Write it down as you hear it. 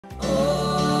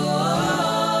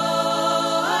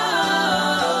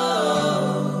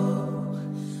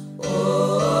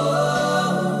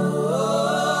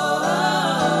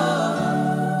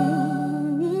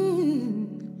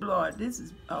This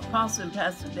is Apostle and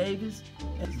Pastor Davis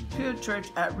at Pure Church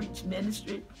Outreach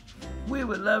Ministry. We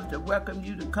would love to welcome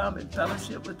you to come and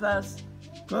fellowship with us.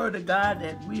 Glory to God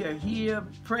that we are here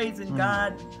praising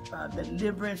God,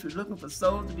 deliverance. We're looking for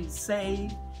souls to be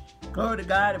saved. Glory to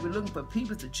God that we're looking for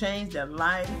people to change their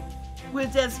life. We're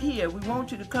just here. We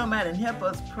want you to come out and help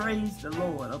us praise the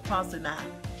Lord. Apostle and I.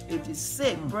 If you're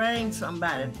sick, bring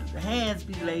somebody. The hands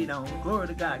be laid on. Glory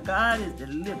to God. God is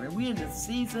delivering. We're in the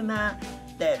season now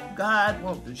that God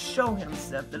wants to show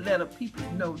himself to let the people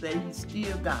know that he's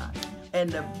still God and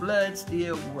the blood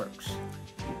still works.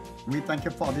 We thank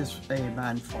you for this,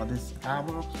 amen, for this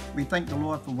hour. We thank the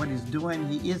Lord for what he's doing.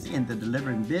 He is in the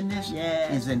delivering business.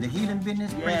 Yes. He's in the healing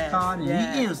business, Yes. praise God. And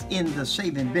Yes. he is in the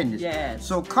saving business. Yes.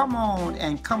 So come on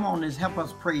and help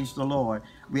us praise the Lord.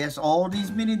 We ask all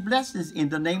these many blessings in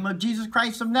the name of Jesus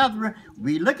Christ of Nazareth.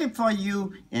 We're looking for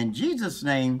you in Jesus'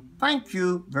 name. Thank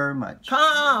you very much.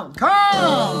 Come.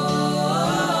 Come.